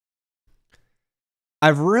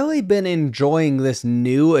I've really been enjoying this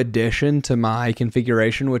new addition to my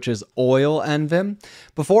configuration, which is Oil.nvim.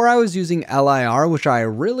 Before I was using LIR, which I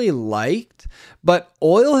really liked, but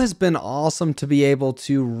Oil has been awesome to be able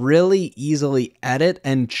to really easily edit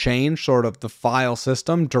and change sort of the file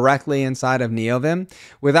system directly inside of Neovim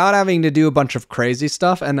without having to do a bunch of crazy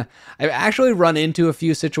stuff. And I've actually run into a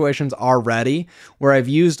few situations already where I've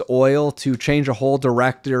used Oil to change a whole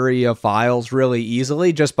directory of files really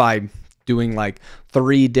easily just by doing like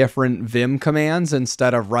 3 different Vim commands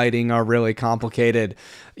instead of writing a really complicated,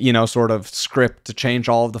 sort of script to change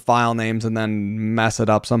all of the file names and then mess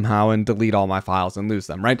it up somehow and delete all my files and lose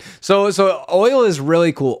them, right? So Oil is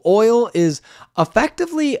really cool. Oil is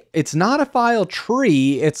effectively, it's not a file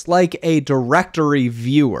tree, it's like a directory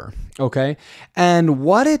viewer. Okay. And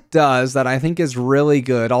what it does that I think is really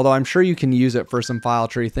good, although I'm sure you can use it for some file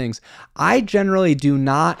tree things, I generally do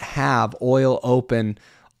not have Oil open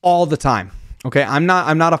all the time. Okay, I'm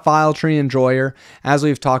not a file tree enjoyer. As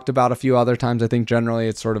we've talked about a few other times, I think generally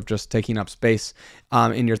it's sort of just taking up space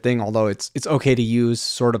in your thing, although it's okay to use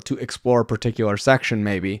sort of to explore a particular section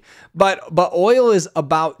maybe. But Oil is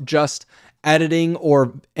about just editing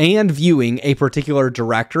and viewing a particular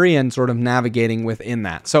directory and sort of navigating within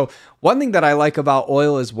that. So one thing that I like about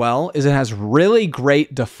Oil as well is it has really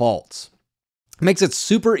great defaults. Makes it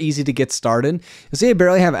super easy to get started. You see, I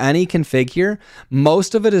barely have any config here.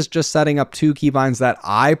 Most of it is just setting up 2 keybinds that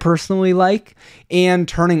I personally like and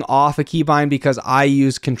turning off a keybind because I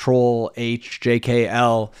use Control H,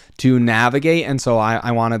 JKL to navigate. And so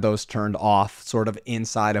I wanted those turned off sort of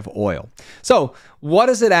inside of Oil. So what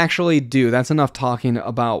does it actually do? That's enough talking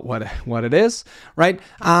about what it is, right?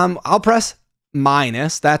 I'll press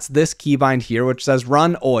minus, that's this keybind here, which says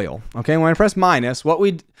run Oil. Okay, when I press minus, what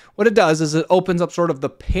it does is it opens up sort of the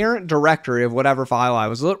parent directory of whatever file I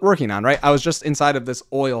was working on, right? I was just inside of this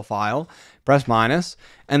Oil file, press minus,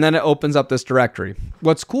 and then it opens up this directory.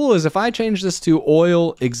 What's cool is if I change this to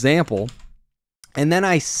Oil example, and then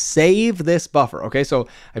I save this buffer, okay? So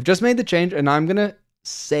I've just made the change, and I'm gonna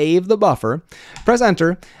save the buffer, press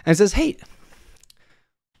enter, and it says, hey,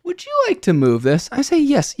 would you like to move this? I say,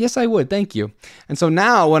 yes, I would, thank you. And so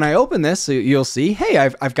now when I open this, you'll see, hey,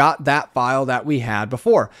 I've got that file that we had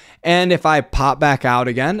before. And if I pop back out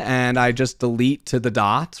again and I just delete to the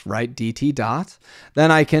dot, right, DT dot, then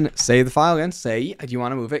I can save the file again, say, do you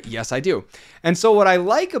want to move it? Yes, I do. And so what I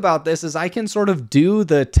like about this is I can sort of do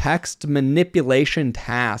the text manipulation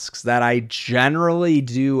tasks that I generally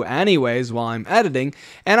do anyways while I'm editing,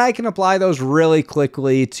 and I can apply those really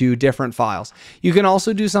quickly to different files. You can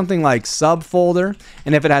also do something like subfolder,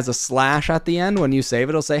 and if it has a slash at the end, when you save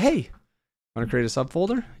it, it'll say, hey, want to create a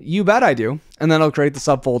subfolder? You bet I do. And then it'll create the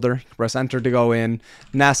subfolder, press enter to go in,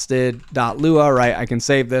 nested.lua, right? I can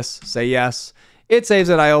save this, say yes. It saves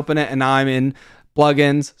it, I open it, and now I'm in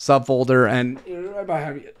plugins, subfolder, and right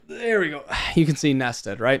behind me, there we go. You can see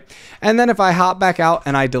nested, right? And then if I hop back out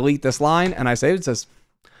and I delete this line and I save it, it says,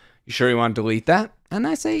 you sure you want to delete that? And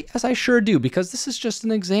I say, yes, I sure do, because this is just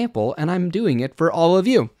an example and I'm doing it for all of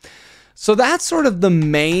you. So that's sort of the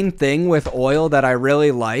main thing with Oil that I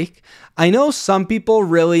really like. I know some people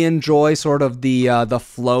really enjoy sort of the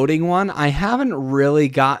floating one. I haven't really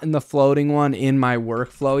gotten the floating one in my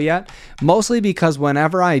workflow yet, mostly because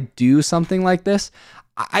whenever I do something like this,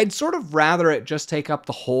 I'd sort of rather it just take up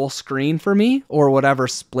the whole screen for me or whatever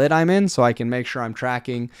split I'm in so I can make sure I'm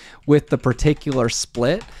tracking with the particular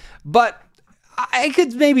split. But I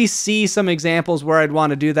could maybe see some examples where I'd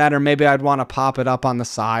want to do that, or maybe I'd want to pop it up on the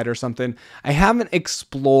side or something. I haven't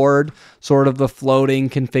explored sort of the floating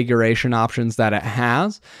configuration options that it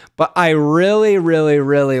has, but I really, really,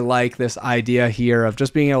 really like this idea here of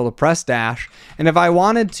just being able to press dash. And if I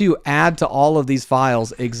wanted to add to all of these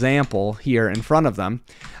files example here in front of them,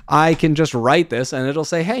 I can just write this and it'll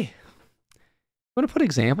say, hey, want to put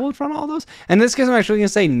example in front of all those? And in this case, I'm actually going to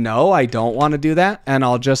say, no, I don't want to do that. And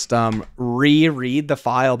I'll just reread the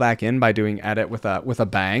file back in by doing edit with a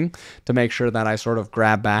bang to make sure that I sort of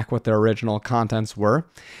grab back what the original contents were.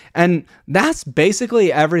 And that's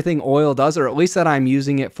basically everything Oil does, or at least that I'm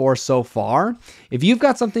using it for so far. If you've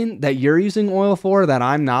got something that you're using Oil for that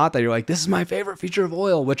I'm not, that you're like, this is my favorite feature of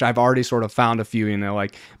Oil, which I've already sort of found a few,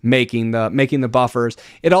 like making the buffers.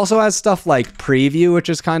 It also has stuff like preview, which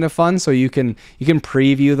is kind of fun. So you can you can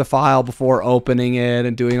preview the file before opening it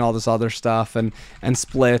and doing all this other stuff, and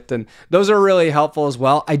split, and those are really helpful as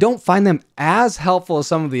well. I don't find them as helpful as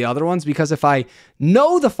some of the other ones, because if I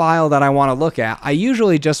know the file that I want to look at, I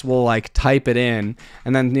usually just will like type it in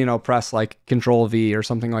and then, you know, press like Control V or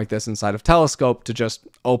something like this inside of Telescope to just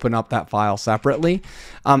open up that file separately.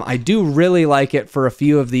 I do really like it for a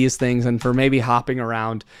few of these things and for maybe hopping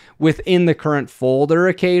around within the current folder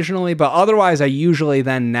occasionally, but otherwise I usually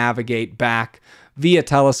then navigate back via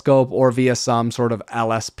Telescope or via some sort of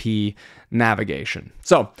LSP navigation.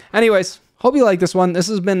 So anyways, hope you like this one. This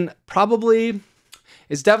has been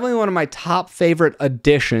it's definitely one of my top favorite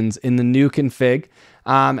additions in the new config.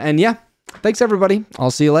 And yeah, thanks everybody.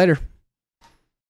 I'll see you later.